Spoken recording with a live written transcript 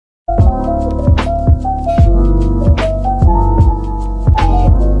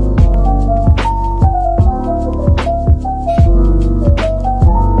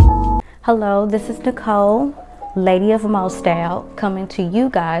Hello, this is Nicole, Lady of Mo Style, coming to you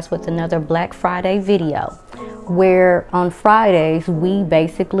guys with another Black Friday video, where on Fridays we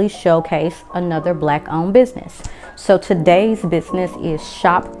basically showcase another Black-owned business. So today's business is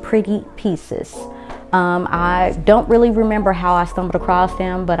Shop Pretty Pieces. I don't really remember how I stumbled across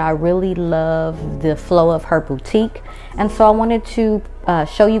them, but I really love the flow of her boutique, and so I wanted to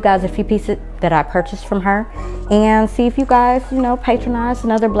show you guys a few pieces that I purchased from her and see if you guys, patronize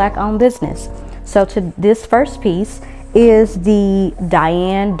another Black-owned business. So to this first piece is the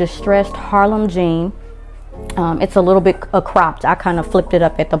Diane Distressed Harlem Jean. It's a little bit cropped. I kind of flipped it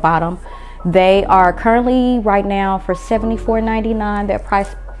up at the bottom. They are currently right now for $74.99. Their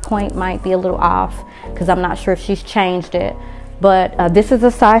price point might be a little off because I'm not sure if she's changed it, but this is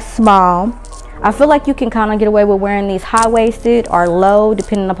a size small. I feel like you can kind of get away with wearing these high-waisted or low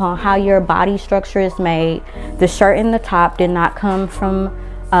depending upon how your body structure is made. The shirt and the top did not come from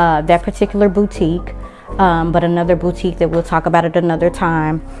that particular boutique, but another boutique that we'll talk about at another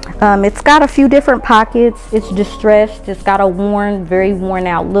time. It's got a few different pockets. It's distressed. It's got a very worn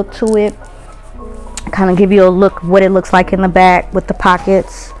out look to it. Kind of give you a look what it looks like in the back with the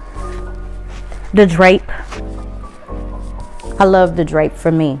pockets. The drape, I love the drape. For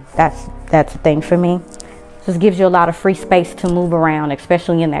me, that's a thing for me. Just gives you a lot of free space to move around,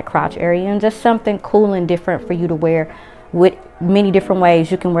 especially in that crotch area, and just something cool and different for you to wear with many different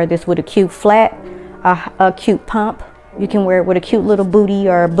ways. You can wear this with a cute flat, a cute pump. You can wear it with a cute little booty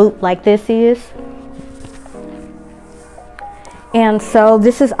or a boot like this is. And so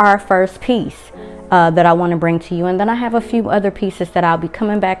this is our first piece that I want to bring to you, and then I have a few other pieces that I'll be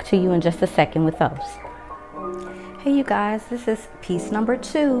coming back to you in just a second with those. Hey you guys, this is piece number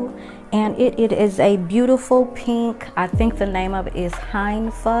 2, and it is a beautiful pink. I think the name of it is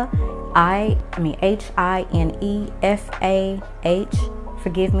Hinefah, H-I-N-E-F-A-H.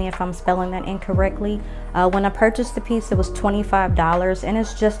 Forgive me if I'm spelling that incorrectly. When I purchased the piece, it was $25, and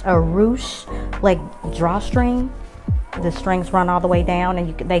it's just a ruche, like drawstring. The strings run all the way down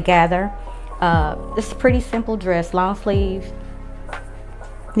and they gather. It's a pretty simple dress, long sleeve.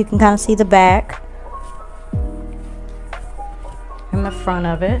 You can kind of see the back and the front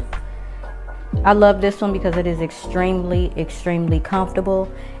of it. I love this one because it is extremely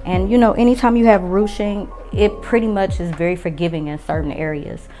comfortable, and anytime you have ruching, it pretty much is very forgiving in certain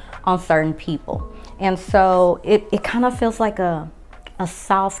areas on certain people, and so it kind of feels like a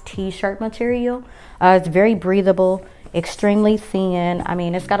soft t-shirt material. It's very breathable, extremely thin. I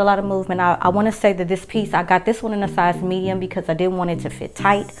mean, it's got a lot of movement. I want to say that this piece, I got this one in a size medium because I didn't want it to fit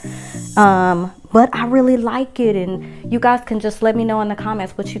tight, but I really like it, and you guys can just let me know in the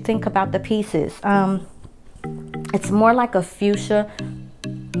comments what you think about the pieces. It's more like a fuchsia,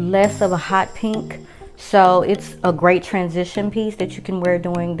 less of a hot pink, so it's a great transition piece that you can wear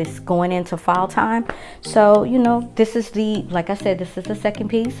during this going into fall time. So this is like I said, this is the second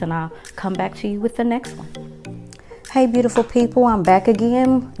piece, and I'll come back to you with the next one. Hey beautiful people, I'm back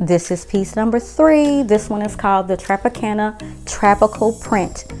again. This is piece number 3. This one is called the Tropicana Tropical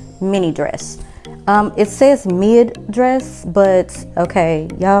Print Mini Dress. It says mid dress, but okay,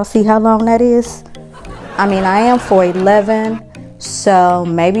 y'all see how long that is? I mean, I am 4'11", so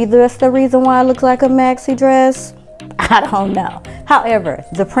maybe that's the reason why it looks like a maxi dress. I don't know. However,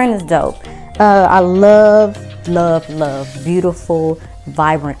 the print is dope. I love beautiful,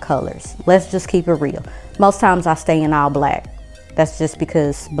 vibrant colors. Let's just keep it real. Most times I stay in all black. That's just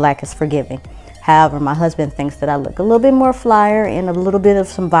because black is forgiving. However, my husband thinks that I look a little bit more flyer and a little bit of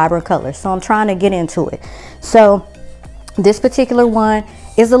some vibrant colors, so I'm trying to get into it. So this particular one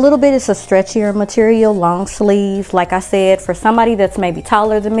is it's a stretchier material, long sleeves. Like I said, for somebody that's maybe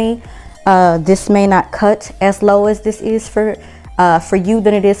taller than me, this may not cut as low as this is for you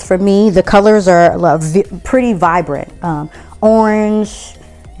than it is for me. The colors are pretty vibrant, orange,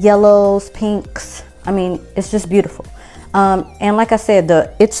 yellows, pinks. I mean, it's just beautiful. And like I said,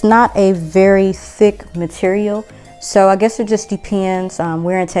 it's not a very thick material, so I guess it just depends.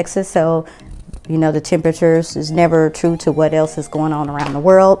 We're in Texas, so the temperatures is never true to what else is going on around the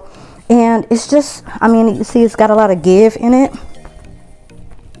world. And it's just, I mean, you see it's got a lot of give in it.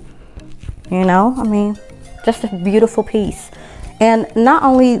 I mean, just a beautiful piece. And not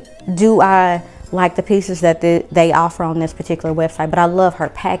only do I like the pieces that they offer on this particular website, but I love her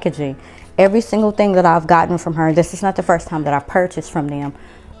packaging. Every single thing that I've gotten from her, this is not the first time that I've purchased from them.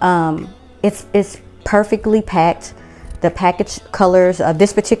 It's perfectly packed. The package colors of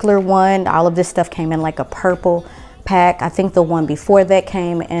this particular one, all of this stuff came in like a purple pack. I think the one before that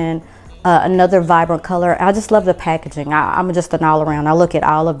came in another vibrant color. I just love the packaging. I'm just an all around. I look at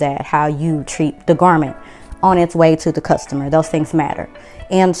all of that, how you treat the garment. on its way to the customer. Those things matter.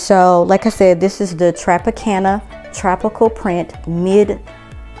 And so, like I said, this is the Tropicana Tropical Print mid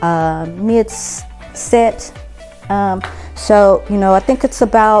set. So, you know, I think it's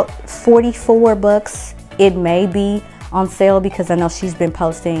about $44. It may be on sale because I know she's been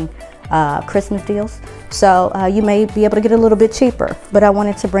posting Christmas deals. So you may be able to get a little bit cheaper, but I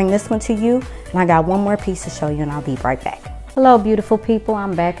wanted to bring this one to you, and I got one more piece to show you, and I'll be right back. Hello, beautiful people.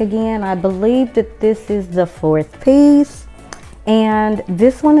 I'm back again. I believe that this is the 4th piece, and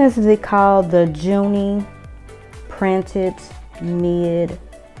this one is called the Junie Printed Mid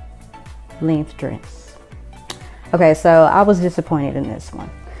Length Dress. Okay, so I was disappointed in this one.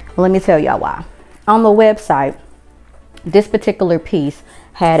 Well, let me tell y'all why. On the website, this particular piece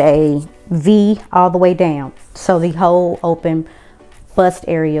had a V all the way down. So the whole open bust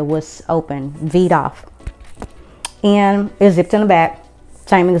area was open, V'd off. And it zipped in the back,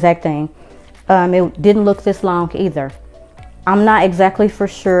 same exact thing. It didn't look this long either. I'm not exactly for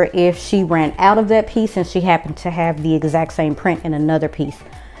sure if she ran out of that piece and she happened to have the exact same print in another piece.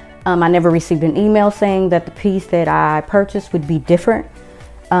 I never received an email saying that the piece that I purchased would be different.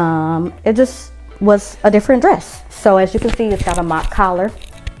 It just was a different dress. So as you can see, it's got a mock collar.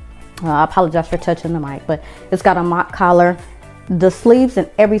 I apologize for touching the mic, but it's got a mock collar. The sleeves and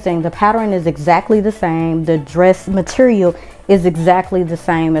everything, the pattern is exactly the same. The dress material is exactly the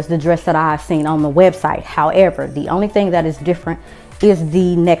same as the dress that I've seen on the website. However, the only thing that is different is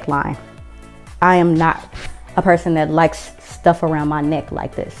the neckline. I am not a person that likes stuff around my neck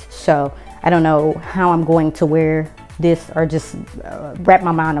like this. So I don't know how I'm going to wear this or just wrap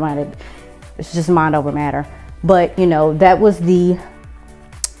my mind around it. It's just mind over matter. But you know, that was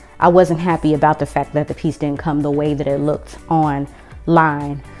I wasn't happy about the fact that the piece didn't come the way that it looked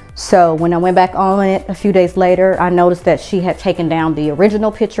online. So when I went back on it a few days later, I noticed that she had taken down the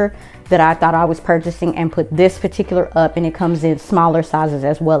original picture that I thought I was purchasing and put this particular up, and it comes in smaller sizes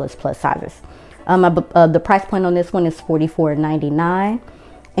as well as plus sizes. The price point on this one is $44.99.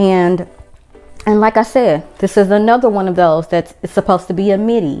 And like I said, this is another one of those that's supposed to be a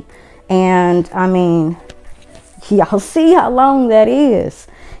midi. And I mean, y'all see how long that is.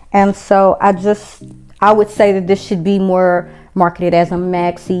 And so I would say that this should be more marketed as a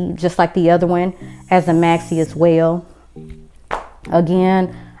maxi, just like the other one, as a maxi as well.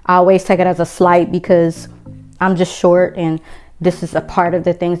 Again, I always take it as a slight because I'm just short, and this is a part of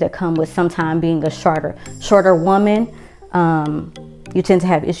the things that come with sometimes being a shorter woman. You tend to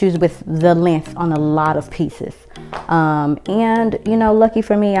have issues with the length on a lot of pieces. And you know, lucky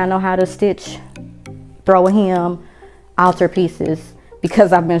for me, I know how to stitch, throw a hem, alter pieces,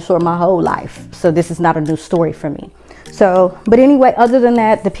 because I've been short my whole life. So this is not a new story for me. So, but anyway, other than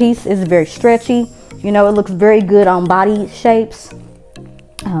that, the piece is very stretchy. You know, it looks very good on body shapes.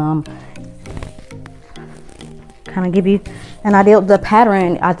 Kind of give you an idea. The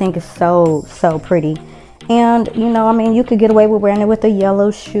pattern, I think, is so pretty. And you know, I mean, you could get away with wearing it with a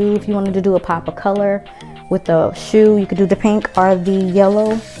yellow shoe if you wanted to do a pop of color with the shoe. You could do the pink or the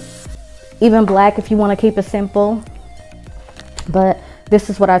yellow, even black if you want to keep it simple. But this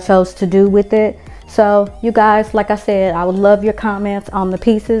is what I chose to do with it. So you guys, like I said, I would love your comments on the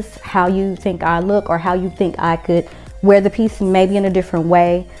pieces, how you think I look, or how you think I could wear the piece maybe in a different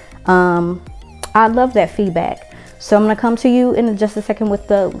way. I love that feedback. So I'm gonna come to you in just a second with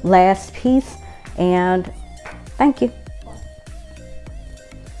the last piece, and thank you.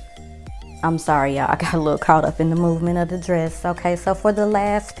 I'm sorry, y'all, I got a little caught up in the movement of the dress. Okay, so for the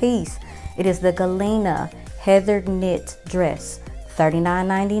last piece, it is the Galena Heather Knit Dress,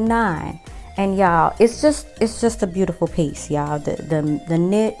 $39.99. And y'all, it's just a beautiful piece, y'all. The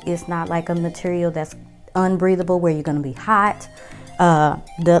knit is not like a material that's unbreathable where you're gonna be hot.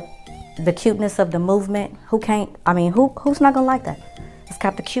 The cuteness of the movement, who's not gonna like that? It's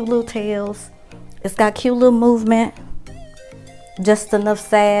got the cute little tails, it's got cute little movement, just enough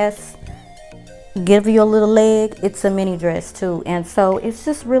sass, give you a little leg. It's a mini dress too, and so it's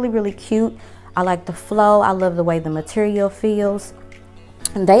just really cute. I like the flow. I love the way the material feels.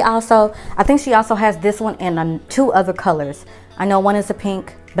 And I think she also has this one in 2 other colors. I know one is a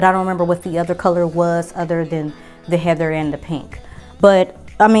pink, but I don't remember what the other color was other than the heather and the pink. But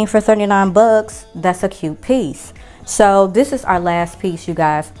I mean, for 39 bucks, that's a cute piece. So this is our last piece, you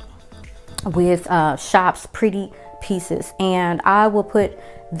guys, with Shop's Pretty Pieces. And I will put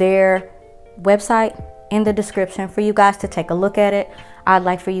their website in the description for you guys to take a look at it. I'd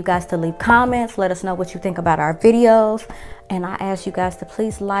like for you guys to leave comments, let us know what you think about our videos, and I ask you guys to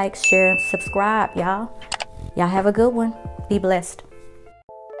please like, share, and subscribe, y'all. Y'all have a good one. Be blessed.